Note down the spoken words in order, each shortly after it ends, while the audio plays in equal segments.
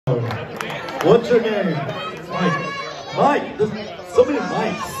What's your name? Mike. Mike. There's so many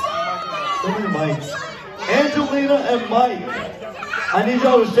mics. So many mics. Angelina and Mike. I need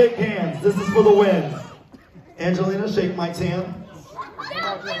y'all to shake hands. This is for the win. Angelina, shake Mike's hand.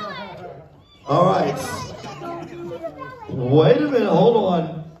 All right. Wait a minute. Hold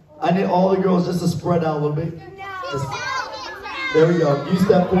on. I need all the girls just to spread out a little bit. There we go. You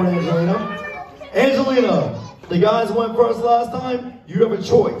step forward, Angelina. Angelina, the guys went first last time. You have a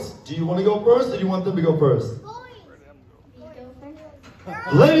choice. Do you want to go first or do you want them to go first?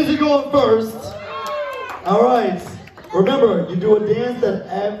 Ladies are going first. All right. Remember, you do a dance that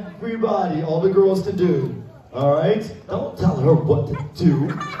everybody, all the girls can do. All right? Don't tell her what to do.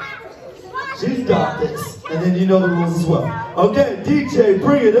 She's got this. And then you know the rules as well. Okay, DJ,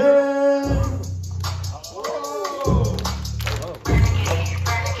 bring it in.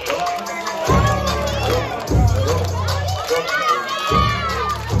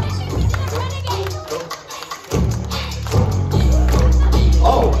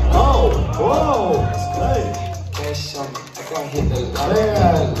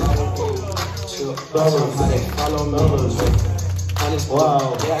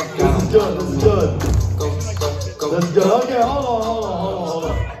 Wow, this is good, this is good. That's good. Okay, hold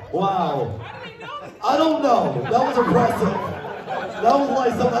on. Wow. I don't know. That was impressive. That was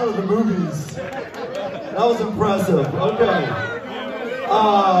like something out of the movies. That was impressive. Okay.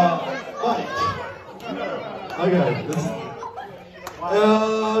 Mike. Okay.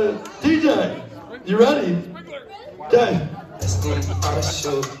 DJ, you ready? Okay.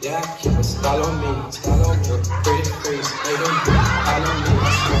 Yeah, keep a style on me, pretty face, they don't do all on me.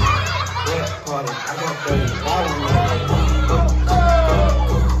 Yeah, party, I got pretty all on me.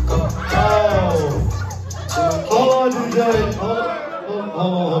 Hold on, DJ. Hold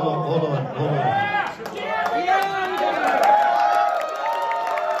on.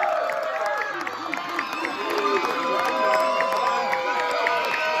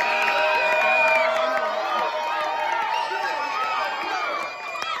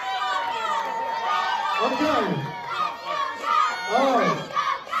 Okay. All right.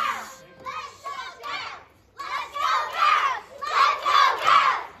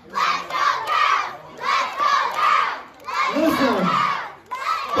 Listen.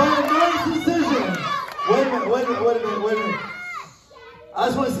 By a nice decision. Wait a minute. I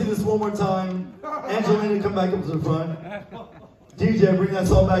just want to see this one more time. Angelina, come back up to the front. DJ, bring that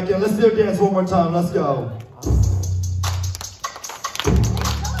song back in. Let's do a dance one more time. Let's go.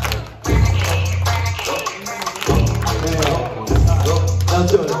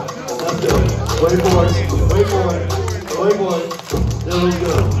 That's good. Wait for it. There we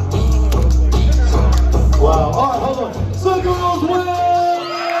go. Wow. All right, hold on. So girls win!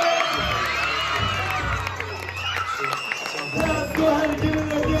 Let's go ahead and get in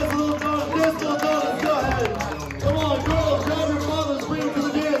there. Dance a little dance. Go ahead. Come on, girls. Grab your mothers. Bring them to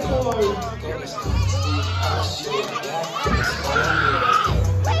the dance floor.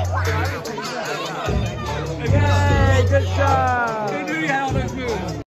 Hey, good shot.